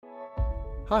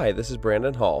Hi, this is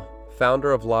Brandon Hall,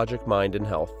 founder of Logic Mind and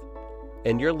Health,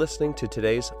 and you're listening to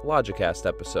today's Logicast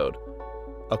episode,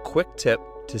 a quick tip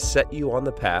to set you on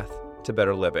the path to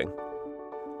better living.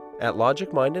 At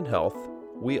Logic Mind and Health,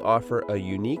 we offer a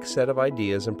unique set of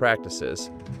ideas and practices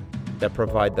that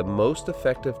provide the most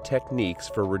effective techniques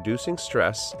for reducing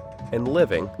stress and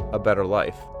living a better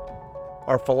life.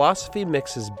 Our philosophy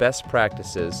mixes best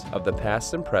practices of the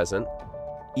past and present,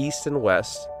 East and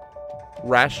West,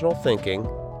 rational thinking,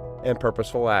 and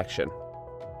purposeful action.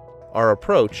 Our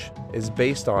approach is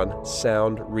based on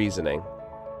sound reasoning.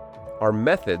 Our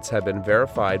methods have been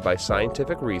verified by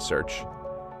scientific research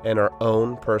and our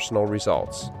own personal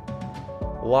results.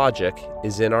 Logic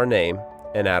is in our name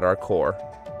and at our core.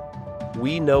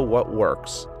 We know what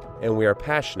works, and we are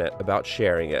passionate about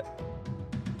sharing it.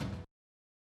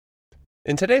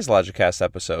 In today's Logicast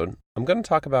episode, I'm going to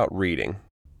talk about reading.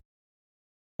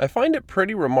 I find it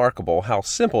pretty remarkable how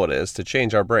simple it is to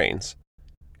change our brains.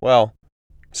 Well,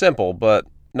 simple, but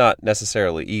not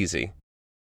necessarily easy.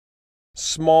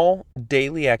 Small,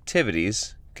 daily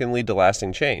activities can lead to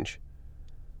lasting change,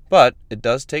 but it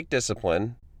does take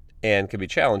discipline and can be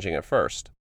challenging at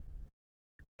first.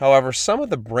 However, some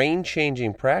of the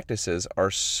brain-changing practices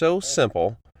are so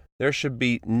simple, there should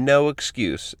be no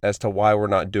excuse as to why we're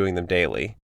not doing them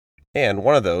daily. And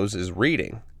one of those is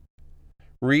reading.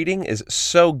 Reading is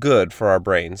so good for our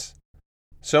brains.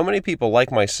 So many people,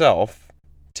 like myself,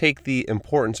 take the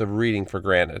importance of reading for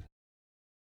granted.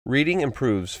 Reading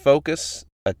improves focus,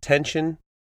 attention,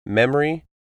 memory,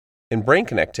 and brain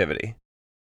connectivity.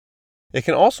 It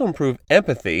can also improve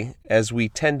empathy as we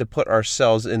tend to put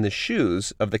ourselves in the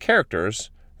shoes of the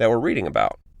characters that we're reading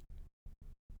about.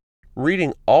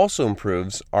 Reading also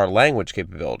improves our language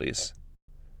capabilities.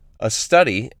 A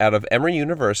study out of Emory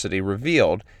University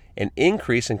revealed an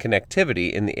increase in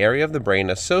connectivity in the area of the brain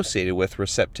associated with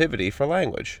receptivity for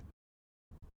language.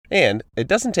 And it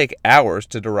doesn't take hours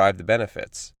to derive the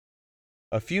benefits.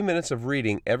 A few minutes of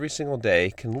reading every single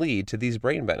day can lead to these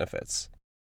brain benefits.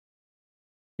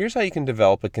 Here's how you can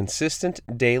develop a consistent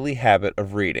daily habit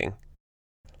of reading.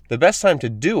 The best time to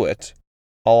do it,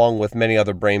 along with many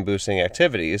other brain-boosting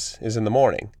activities, is in the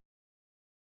morning.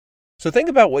 So think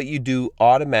about what you do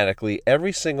automatically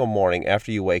every single morning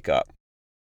after you wake up.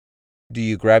 Do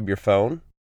you grab your phone?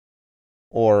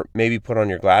 Or maybe put on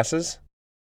your glasses?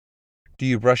 Do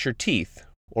you brush your teeth,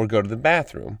 or go to the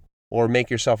bathroom, or make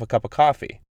yourself a cup of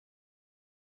coffee?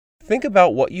 Think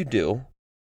about what you do,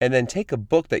 and then take a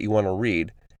book that you want to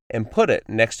read and put it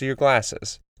next to your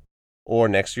glasses, or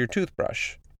next to your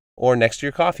toothbrush, or next to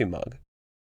your coffee mug.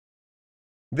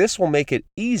 This will make it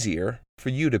easier for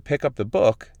you to pick up the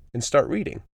book and start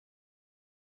reading.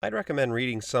 I'd recommend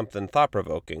reading something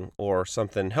thought-provoking, or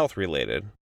something health-related,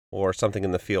 or something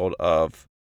in the field of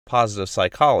positive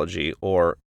psychology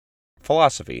or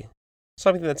philosophy,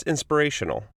 something that's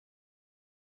inspirational.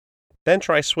 Then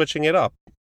try switching it up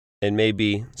and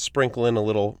maybe sprinkle in a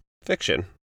little fiction,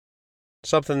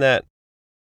 something that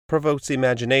provokes the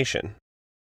imagination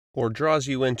or draws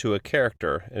you into a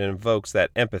character and invokes that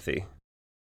empathy.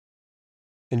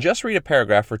 And just read a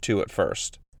paragraph or two at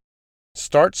first.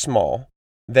 Start small,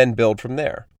 then build from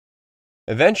there.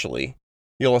 Eventually,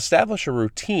 you'll establish a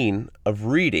routine of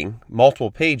reading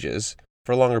multiple pages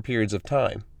for longer periods of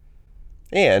time.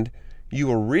 And you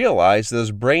will realize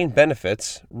those brain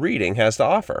benefits reading has to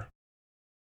offer.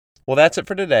 Well, that's it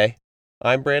for today.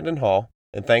 I'm Brandon Hall,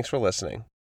 and thanks for listening.